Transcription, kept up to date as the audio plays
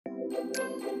Hi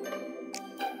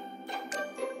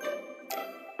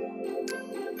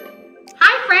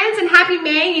friends and happy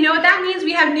May. You know what that means?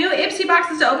 We have new Ipsy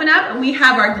boxes to open up, and we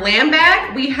have our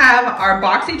GLAMBAG, we have our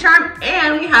BoxyCharm,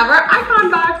 and we have our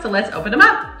ICONBOX. So let's open them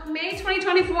up. May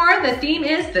 2024, the theme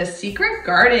is The Secret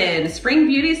Garden. Spring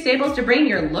beauty staples to bring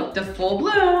your look to full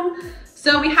bloom.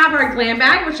 So we have our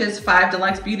GLAMBAG, which is 5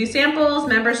 deluxe beauty samples.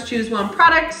 Members choose 1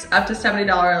 product, up to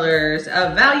 $70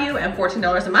 of value and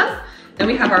 $14 a month. Then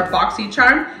we have our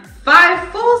BoxyCharm, 5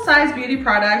 full-size beauty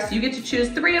products. You get to choose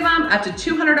 3 of them, up to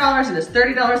 $200, and it's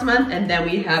 $30 a month. And then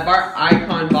we have our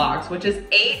ICONBOX, which is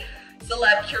 8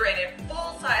 celeb curated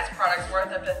full-size products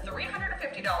worth up to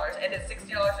 $350, and it's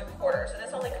 $60 a quarter. So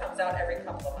this only comes out every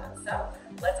couple of months. So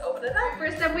let's open it up.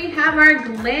 First up, we have our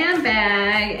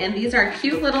GLAMBAG, and these are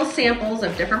cute little samples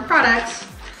of different products.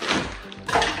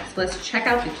 So let's check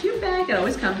out the cute bag. It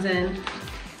always comes in.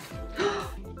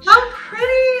 How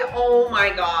pretty! Oh my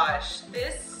gosh,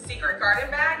 this Secret Garden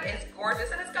bag is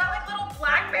gorgeous, and it's got like little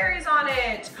blackberries on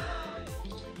it.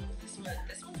 This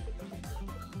one.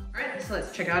 All right, so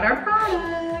let's check out our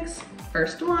products.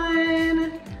 First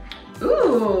one.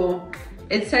 Ooh,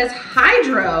 it says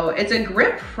Hydro. It's a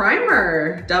grip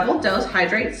primer. Double dose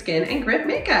hydrate skin and grip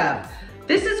makeup.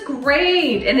 This is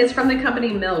great, and it's from the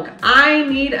company Milk. I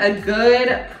need a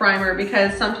good primer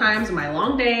because sometimes in my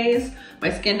long days, my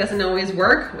skin doesn't always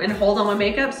work and hold on my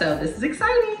makeup, so this is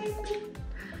exciting.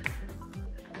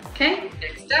 Okay,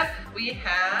 next up we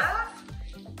have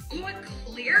a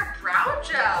clear brow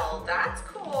gel. That's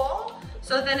cool.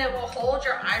 So then it will hold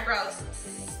your eyebrows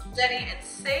steady and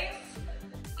safe.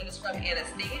 It is from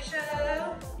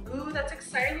Anastasia. Ooh, that's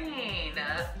exciting.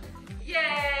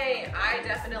 Yay, I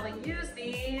definitely use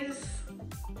these.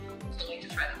 So we need to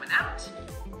try that one out.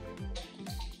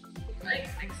 All right,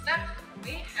 next up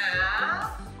we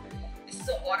have, this is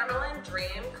a Watermelon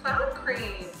Dream Cloud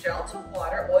Cream, gel to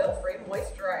water, oil-free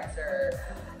moisturizer.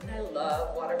 I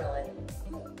love watermelon.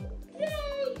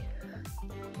 Yay!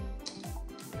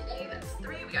 Okay, that's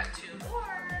 3, we got 2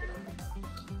 more.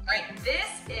 All right, this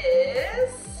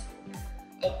is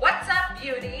a What's Up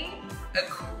Beauty, a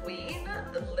Queen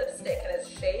lipstick, and it's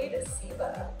shade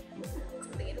Siva. It's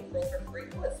clean and filter-free.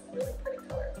 Oh, it's really pretty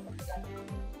color.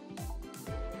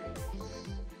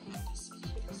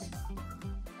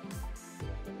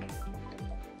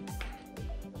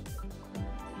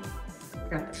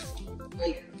 Got this.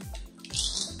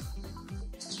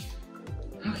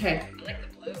 Okay. I like the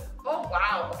blue. Oh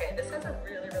wow. Okay, this has a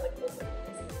really cool look.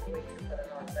 Wait to put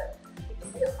it on, but this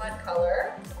is a fun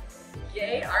color.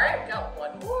 Yay! All right, got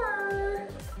 1 more.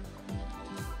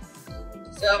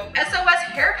 So SOS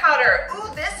hair powder.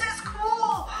 Ooh, this is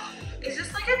cool. It's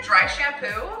just like a dry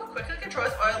shampoo. Quickly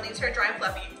controls oil, leaves hair dry and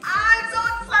fluffy. I'm so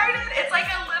excited. It's like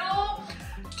a little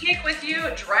take with you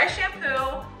dry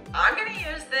shampoo. I'm gonna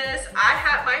use this.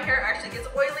 My hair actually gets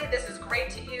oily. This is great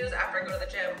to use after I go to the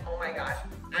gym. Oh my gosh,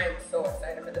 I am so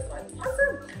excited for this one.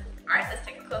 Awesome. All right, let's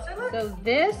take a closer look. So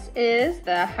this is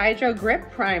the Hydro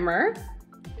Grip Primer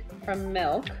from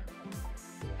Milk.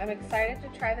 I'm excited to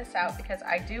try this out because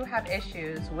I do have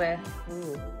issues with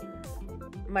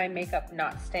my makeup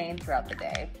not staying throughout the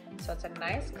day. So it's a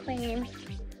nice clean.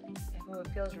 Ooh, it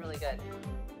feels really good.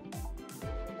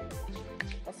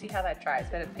 We'll see how that dries,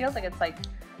 but it feels like it's like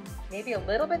maybe a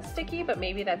little bit sticky, but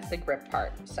maybe that's the grip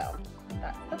part. So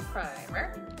that's the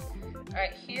primer. All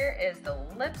right, here is the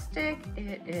lipstick.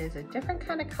 It is a different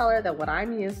kind of color than what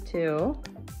I'm used to.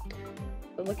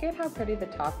 But look at how pretty the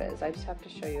top is. I just have to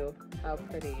show you how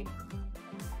pretty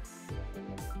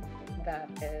that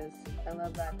is. I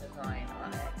love that design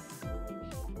on it.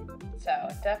 So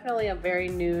definitely a very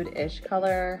nude-ish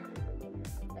color.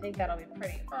 I think that'll be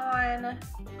pretty on.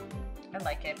 I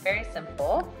like it, very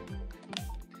simple.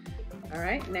 All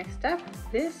right, next up,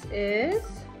 this is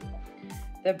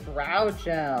the brow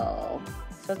gel.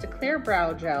 So it's a clear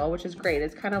brow gel, which is great.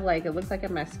 It's kind of like, it looks like a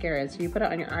mascara. So you put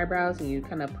it on your eyebrows and you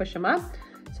kind of push them up.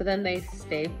 So then they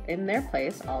stay in their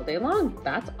place all day long.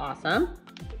 That's awesome.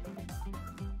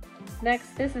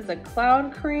 Next, this is a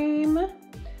cloud cream.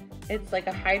 It's like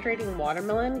a hydrating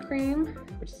watermelon cream,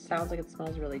 which sounds like it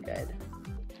smells really good.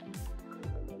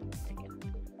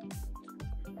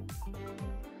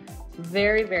 It's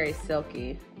very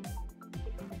silky,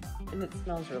 and it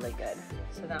smells really good.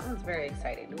 So that one's very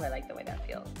exciting. Ooh, I like the way that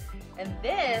feels. And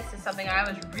this is something I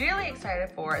was really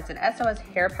excited for. It's an SOS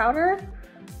hair powder.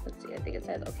 Let's see, I think it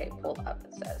says, okay, pull up,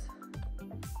 it says.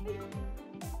 Oh, this is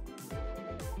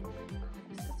cool.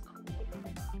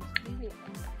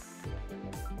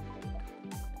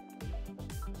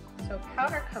 So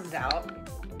powder comes out,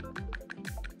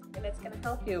 and it's gonna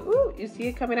help you. Ooh, you see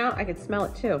it coming out? I can smell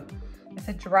it too. It It's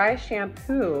a dry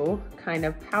shampoo kind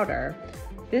of powder.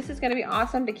 This is gonna be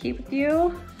awesome to keep with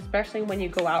you, especially when you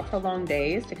go out for long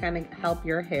days, to kind of help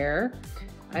your hair.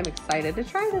 I'm excited to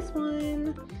try this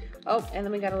one. Oh, and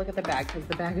then we gotta look at the bag because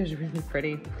the bag is really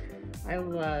pretty. I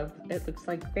love, it looks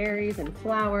like berries and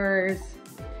flowers.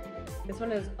 This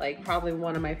one is like probably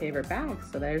one of my favorite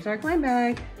bags. So there's our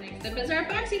GLAMBAG. Next up is our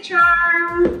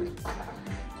BoxyCharm.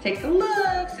 Take a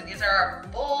look. So these are our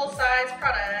full-size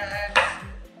products.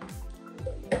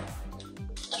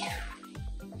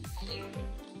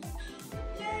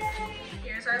 Yay!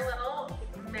 Here's our little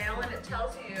mail, and it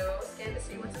tells you, scan to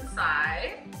see what's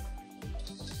inside.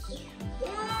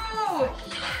 Whoa!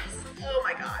 Yes! Oh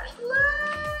my gosh,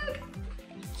 look!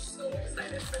 So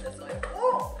excited for this one.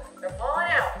 Oh, they're falling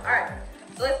out. All right,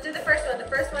 so let's do the first one. The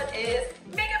first one is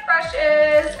makeup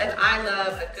brushes, and I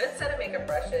love a good set of makeup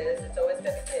brushes. It's always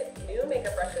good to get new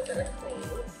makeup brushes that are clean.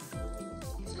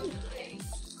 So nice.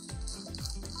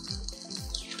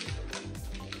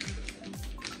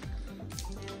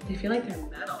 They feel like they're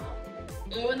metal.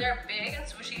 Ooh, and they're big and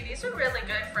swooshy. These are really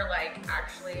good for like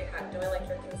actually doing like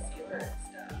your concealer and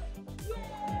stuff. Yay.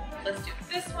 Let's do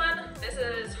this one. This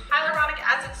is hyaluronic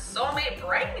acid soulmate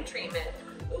brightening treatment.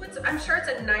 Ooh, I'm sure it's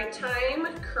a nighttime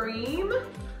cream.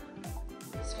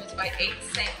 So it's by 8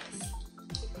 cents.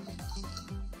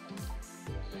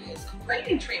 Nice.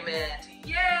 Brightening treatment.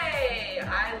 Yay!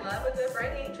 I love a good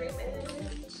brightening treatment.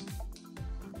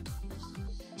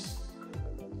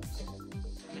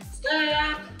 Next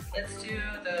up, let's do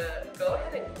the Go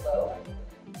Ahead and Glow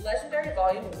Legendary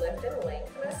Volume Lift and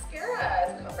Length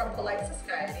Mascara. It's from Polite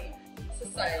Society.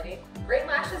 Great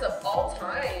lashes of all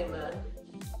time.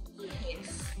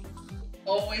 Nice.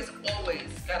 Always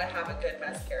gotta have a good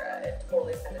mascara. It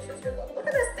totally finishes your look. Look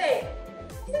at this thing.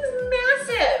 This is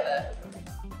massive.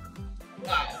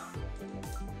 Wow.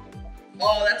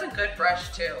 Oh, that's a good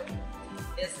brush too.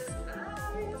 This is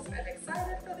nice. I'm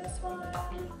excited for this one.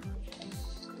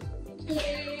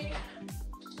 Okay.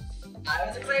 I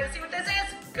was excited to see what this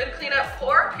is. Good Cleanup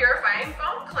Pore Purifying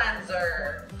Foam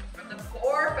Cleanser from the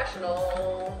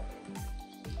Professional.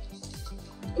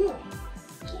 Ooh.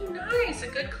 Oh, nice, a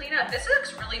good cleanup. This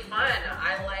looks really fun.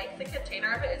 I like the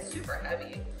container of it. It's super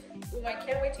heavy. Ooh, I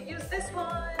can't wait to use this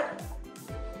one.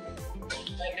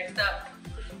 Right, next up.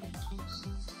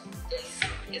 This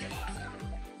is awesome.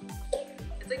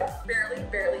 It's like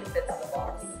barely fits in the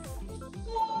box.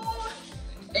 Oh.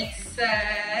 It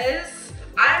says,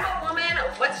 I'm a woman,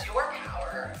 what's your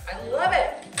power? I love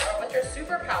it. Or what's your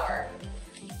superpower?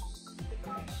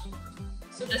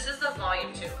 So this is the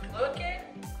volume 2. Look at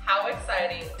how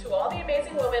exciting. To all the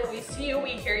amazing women, we see you,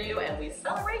 we hear you, and we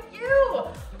celebrate you.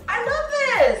 I love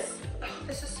this. Oh,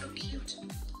 this is so cute.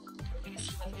 Let me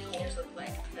see what the colors look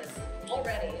like, because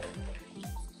already,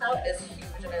 palette is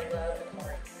huge, and I love the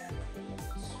color.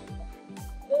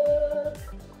 Look.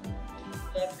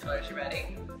 Love the colors. You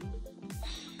ready?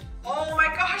 Oh my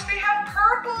gosh, they have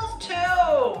purples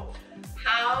too.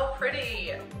 How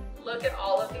pretty. Look at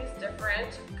all of these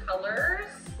different colors.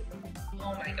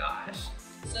 Oh my gosh.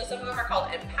 So some of them are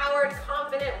called empowered,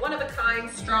 confident, one of a kind,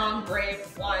 strong, brave,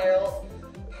 wild,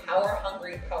 power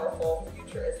hungry, powerful,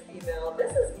 future is female.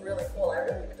 This is really cool. I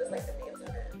really just like the names of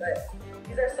it, but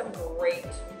these are some great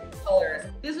colors.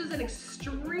 This was an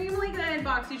extremely good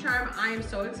BoxyCharm. I am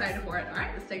so excited for it. All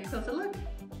right, let's take a closer look.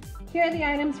 Here are the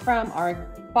items from our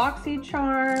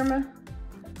BoxyCharm.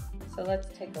 So let's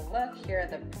take a look. Here are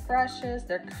the brushes.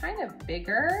 They're kind of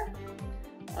bigger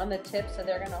on the tip, so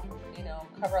they're gonna,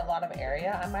 cover a lot of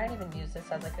area. I might even use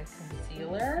this as like a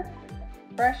concealer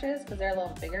brushes because they're a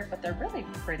little bigger, but they're really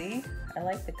pretty. I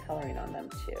like the coloring on them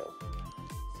too.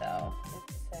 So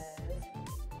it says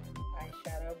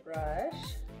eyeshadow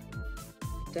brush,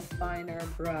 definer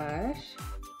brush,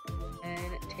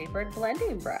 and tapered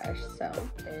blending brush. So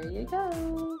there you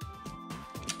go.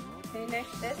 Okay,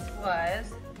 next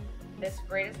this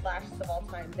greatest lashes of all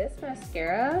time. This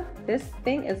mascara, this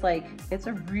thing is like, it's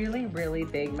a really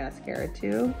big mascara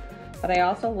too. But I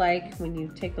also like when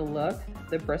you take a look,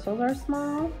 the bristles are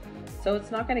small, so it's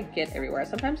not gonna get everywhere.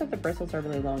 Sometimes if the bristles are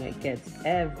really long, it gets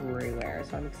everywhere.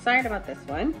 So I'm excited about this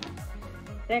one.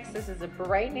 Next, this is a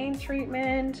brightening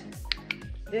treatment.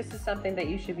 This is something that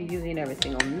you should be using every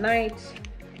single night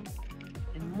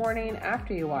and morning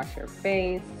after you wash your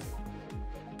face.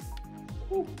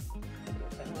 Ooh.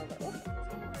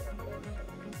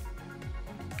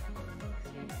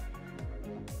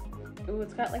 Ooh,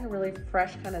 it's got like a really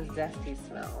fresh kind of zesty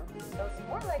smell. So it's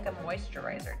more like a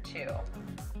moisturizer too.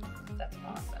 That's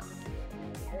awesome.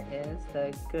 Here is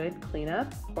the Good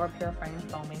Cleanup Pore Purifying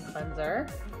Foaming Cleanser.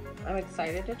 I'm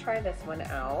excited to try this one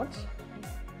out.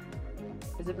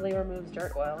 Visibly removes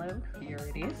dirt, oil, and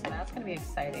impurities. So that's gonna be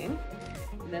exciting.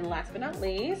 And then last but not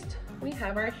least, we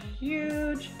have our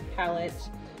huge palette.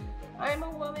 I'm a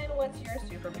woman, what's your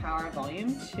superpower?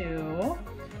 Volume 2.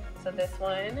 So this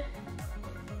one,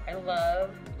 I love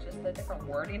just the different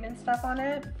wording and stuff on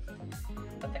it.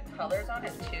 But the colors on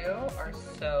it too are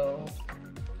so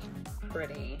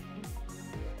pretty.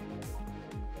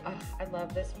 Oh, I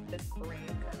love this green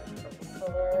kind of purple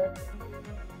color.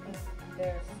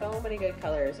 There's so many good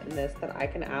colors in this that I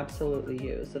can absolutely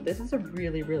use. So this is a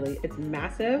really, it's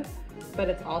massive, but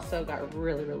it's also got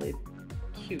really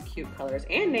cute colors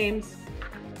and names.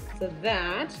 So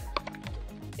that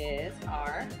is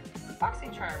our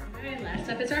BoxyCharm. And last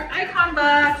up is our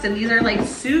ICONBOX, and these are like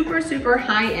super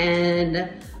high-end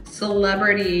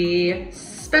celebrity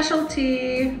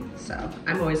specialty. So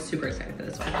I'm always super excited for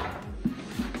this one.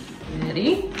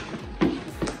 Ready?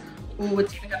 Ooh,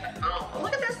 it's even got the phone. Oh,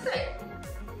 look at this thing.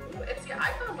 Ooh, it's the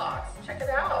ICONBOX. Check it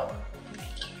out.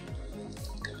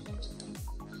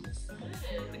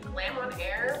 The glam on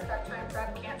air, prep time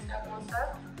prep, can't stop, won't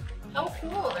stop. Oh,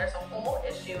 cool. There's a whole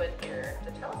issue in here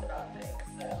to tell us about things.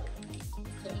 So,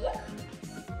 good luck.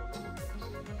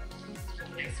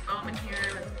 Nice foam in here.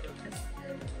 Let's put this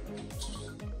in.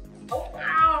 Oh,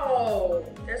 wow.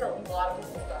 There's a lot of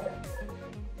cool stuff in here.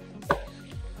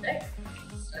 Okay,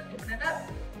 start opening it up.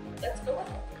 Let's go on.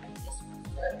 This one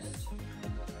first.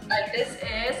 This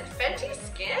is Fenty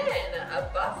Skin, a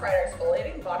buff bright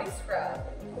exfoliating body scrub.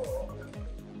 Ooh.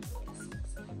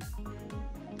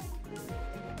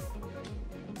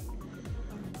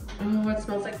 Oh, it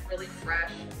smells like really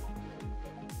fresh.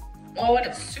 Oh, and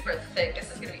it's super thick.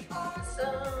 This is gonna be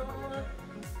awesome.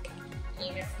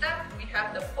 And next up, we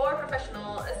have the Pore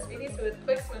Professional, a speedy, smooth,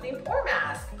 quick smoothing pore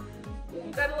mask.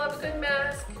 Ooh, gotta love a good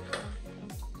mask.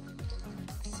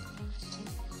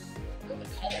 Oh, the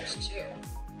colors too.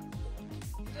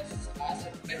 This is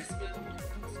awesome. Quick, smooth.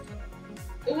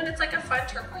 Ooh, and it's like a fun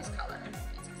turquoise color.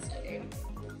 That's exciting.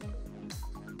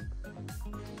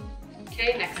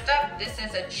 Okay, next up, this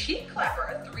is a cheek clapper,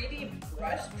 a 3D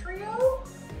brush trio,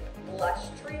 blush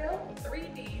trio,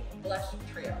 3D blush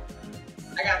trio.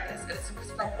 I got this.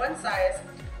 It's from one size.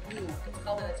 Ooh, it's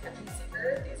called an attention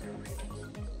seeker. These are pretty cool.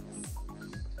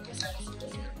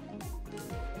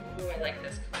 Ooh, I like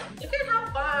this. Look at how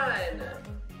fun.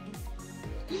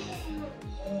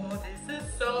 Oh, this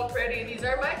is so pretty. These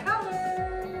are my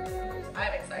colors.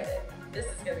 I'm excited. This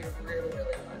is gonna be really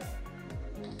fun.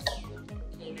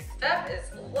 Okay, next up is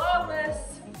Flawless.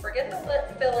 Forget the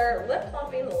lip filler, lip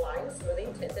plumping, line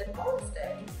smoothing tinted Balm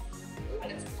Stick. Ooh,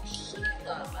 and it's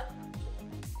Serum.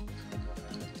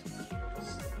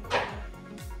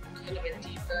 Kind of a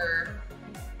deeper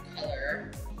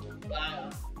color. Wow,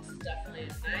 this is definitely a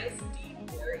nice, deep,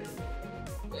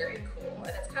 very cool.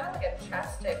 And it's kind of like a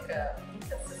chapstick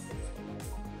consistency.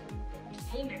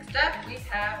 Okay, next up we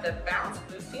have the Bounce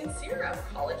Boosting Serum,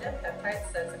 Collagen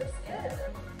Peptide Sensitive Skin.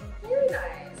 Very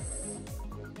nice.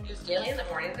 Use daily in the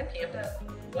mornings and PM to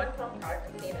one foam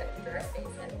product to clean extra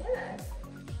face and neck.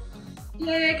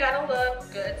 Yay, gotta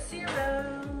love good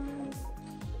serum.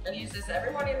 And use this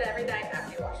every morning and every night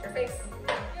after you wash your face.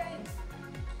 Yay.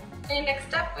 Okay,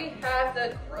 next up we have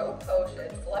the Grow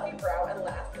Potion Fluffy Brow and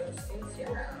Last Boosting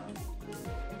Serum.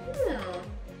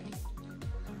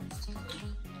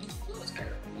 Ooh, it's got a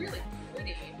really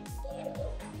pretty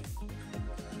bottle.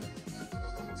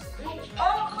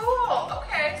 Oh, cool.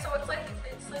 Okay, so it's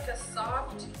like a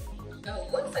soft. No,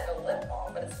 it looks like a lip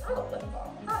balm, but it's not a lip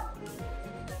balm. Huh.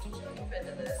 Let's jump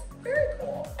into this. Very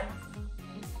cool.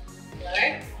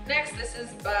 Alright, next this is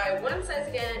by one size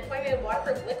again, 20-minute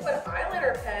waterproof liquid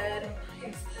eyeliner pen.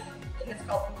 Nice. I think it's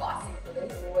called Bossy.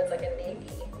 Ooh, it's like a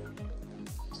navy.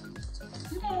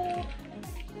 Yay.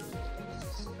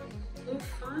 Ooh,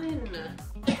 fun.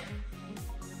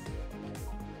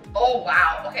 Oh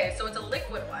wow, okay, so it's a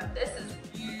liquid one. This is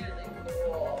really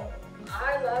cool. I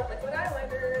love liquid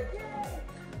eyeliner, yay.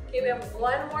 Okay, we have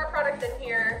one more product in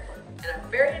here, and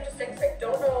I'm very interested because I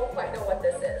don't quite know what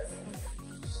this is.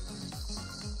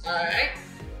 All right.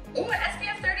 Ooh, an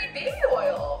SPF 30 baby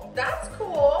oil. That's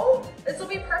cool. This will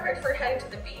be perfect for heading to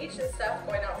the beach and stuff,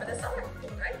 going out for the summer. All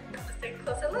right, let's take a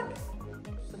closer look.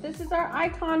 So this is our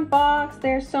ICONBOX.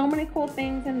 There's so many cool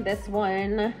things in this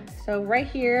one. So right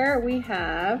here we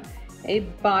have a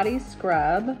body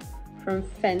scrub from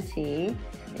Fenty,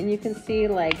 and you can see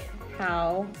like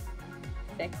how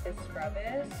thick this scrub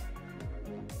is.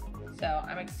 So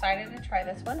I'm excited to try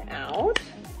this one out.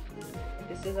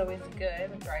 This is always good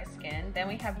with dry skin. Then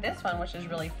we have this one, which is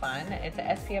really fun. It's a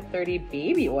SPF 30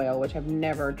 baby oil, which I've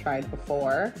never tried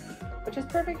before. which is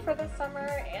perfect for the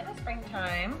summer and the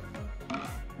springtime.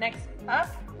 Next up,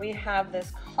 we have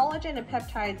this collagen and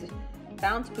peptides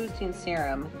bounce boosting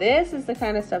serum. This is the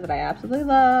kind of stuff that I absolutely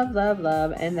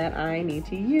love, and that I need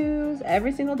to use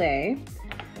every single day.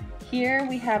 Here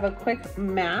we have a quick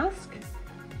mask,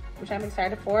 which I'm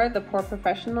excited for, the Pore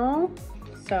Professional.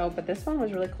 So, but this one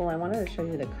was really cool. I wanted to show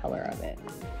you the color of it.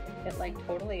 It like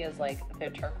totally is like the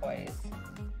turquoise,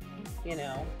 you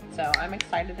know? So I'm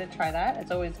excited to try that.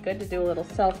 It's always good to do a little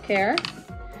self-care.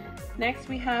 Next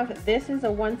we have, this is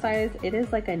a one size, it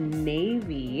is like a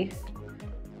navy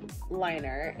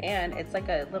liner, and it's like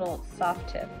a little soft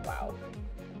tip. Wow,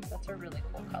 that's a really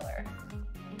cool color.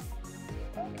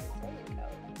 Okay, there you go.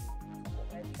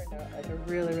 It turned out like a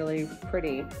really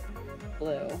pretty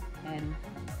blue, and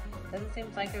doesn't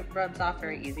seem like it rubs off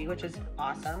very easy, which is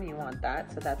awesome. You want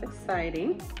that, so that's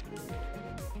exciting.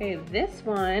 Okay, this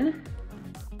one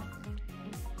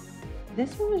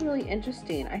was really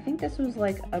interesting. I think this was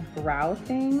like a brow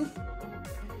thing.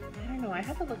 I don't know, I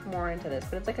have to look more into this,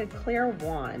 but it's like a clear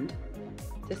wand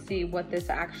to see what this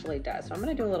actually does. So I'm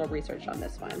gonna do a little research on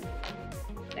this one.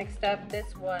 Next up, this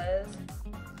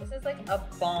is like a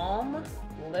balm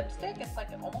lipstick. It's like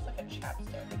almost like a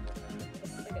chapstick.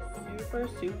 This is like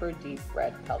a super deep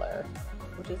red color,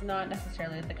 which is not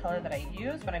necessarily the color that I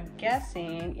use, but I'm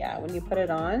guessing, yeah, when you put it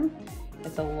on,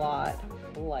 it's a lot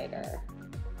lighter.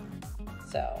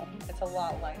 So it's a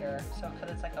lot lighter, so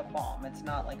because it's like a balm, it's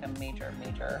not like a major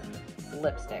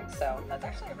lipstick. So that's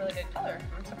actually a really good color.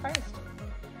 I'm surprised.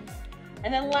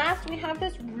 And then last we have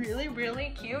this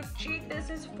really cute cheek. This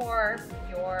is for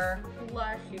your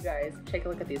blush. You guys, take a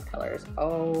look at these colors.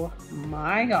 Oh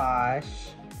my gosh.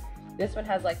 This one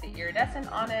has like the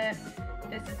iridescent on it.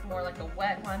 This is more like a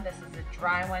wet one. This is a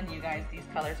dry one. You guys, these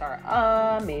colors are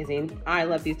amazing. I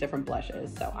love these different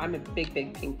blushes. So I'm a big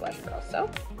pink blush girl. So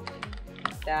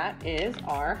that is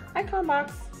our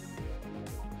ICONBOX.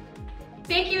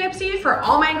 Thank you, Ipsy, for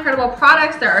all my incredible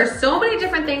products. There are so many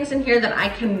different things in here that I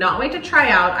cannot wait to try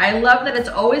out. I love that it's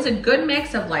always a good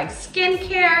mix of like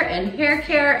skincare and hair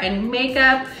care and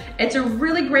makeup. It's a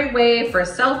really great way for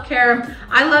self-care.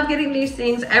 I love getting these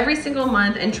things every single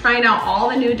month and trying out all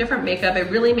the new different makeup. It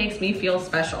really makes me feel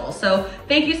special. So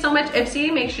thank you so much,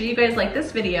 Ipsy. Make sure you guys like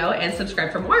this video and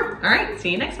subscribe for more. All right, see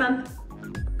you next month.